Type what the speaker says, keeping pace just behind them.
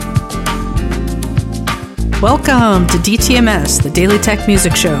Welcome to DTMS, the Daily Tech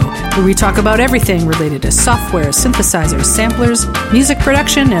Music Show, where we talk about everything related to software, synthesizers, samplers, music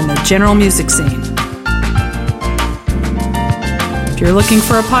production, and the general music scene. If you're looking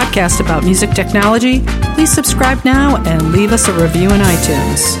for a podcast about music technology, please subscribe now and leave us a review in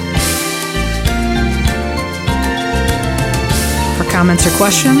iTunes. For comments or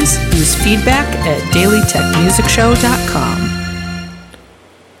questions, use feedback at dailytechmusicshow.com.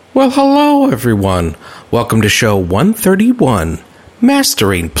 Well, hello, everyone. Welcome to show 131,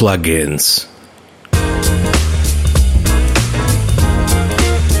 Mastering Plugins.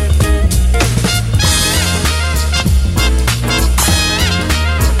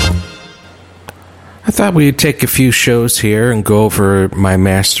 I thought we'd take a few shows here and go over my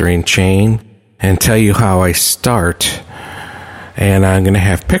mastering chain and tell you how I start. And I'm going to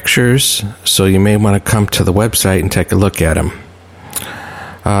have pictures, so you may want to come to the website and take a look at them.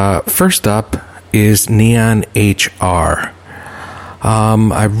 First up is Neon HR.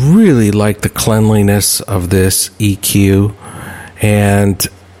 I really like the cleanliness of this EQ, and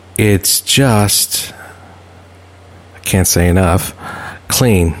it's just, I can't say enough,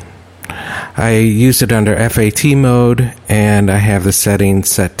 clean. I use it under FAT mode, and I have the setting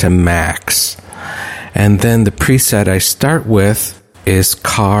set to max. And then the preset I start with is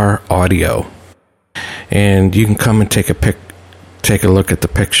car audio. And you can come and take a look at the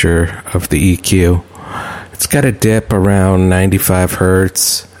picture of the EQ. It's got a dip around 95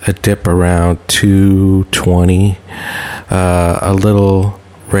 hertz, a dip around 220, a little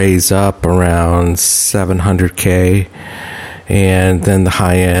raise up around 700K, and then the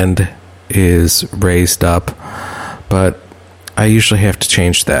high end is raised up. But I usually have to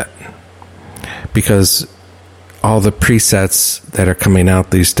change that because all the presets that are coming out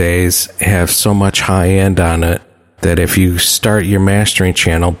these days have so much high end on it that if you start your mastering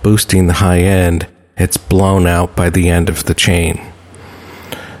channel boosting the high end, it's blown out by the end of the chain.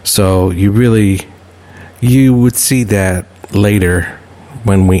 So you would see that later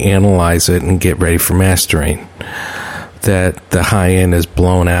when we analyze it and get ready for mastering, that the high end is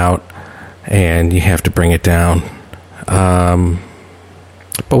blown out and you have to bring it down.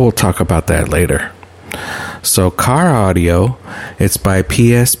 But we'll talk about that later. So car audio, it's by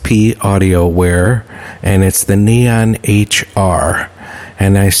PSP AudioWare, and it's the Neon HR.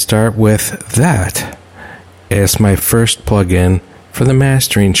 And I start with that as my first plugin for the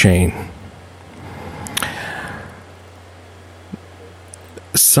mastering chain.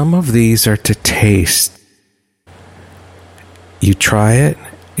 Some of these are to taste. You try it,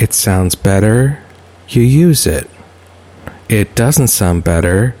 it sounds better, you use it. It doesn't sound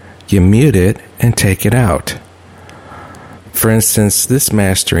better, you mute it and take it out. For instance, this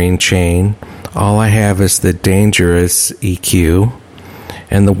mastering chain, all I have is the dangerous EQ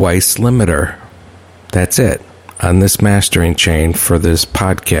and the Weiss limiter. That's it on this mastering chain for this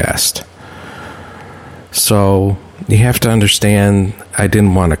podcast. So you have to understand, I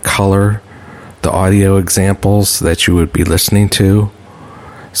didn't want to color the audio examples that you would be listening to.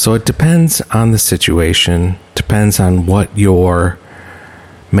 So it depends on the situation, depends on what you're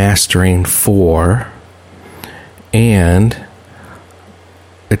mastering for, and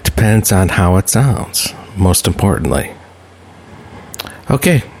it depends on how it sounds, most importantly.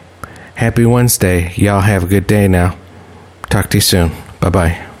 Okay, happy Wednesday. Y'all have a good day now. Talk to you soon.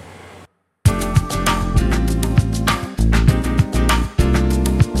 Bye-bye.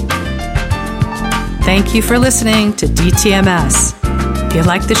 Thank you for listening to DTMS. If you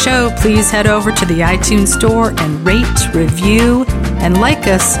like the show, please head over to the iTunes store and rate, review, and like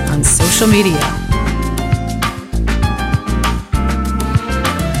us on social media.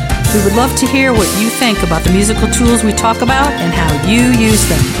 We would love to hear what you think about the musical tools we talk about and how you use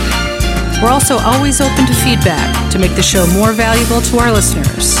them. We're also always open to feedback to make the show more valuable to our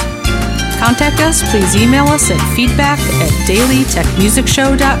listeners. Contact us, please email us at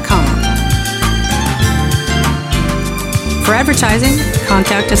feedback@dailytechmusicshow.com. For advertising,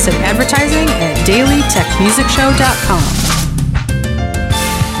 contact us at advertising@dailytechmusicshow.com.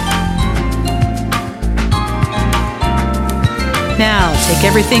 Now, take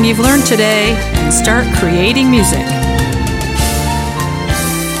everything you've learned today and start creating music.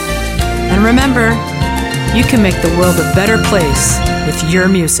 And remember, you can make the world a better place with your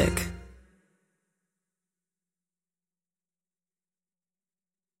music.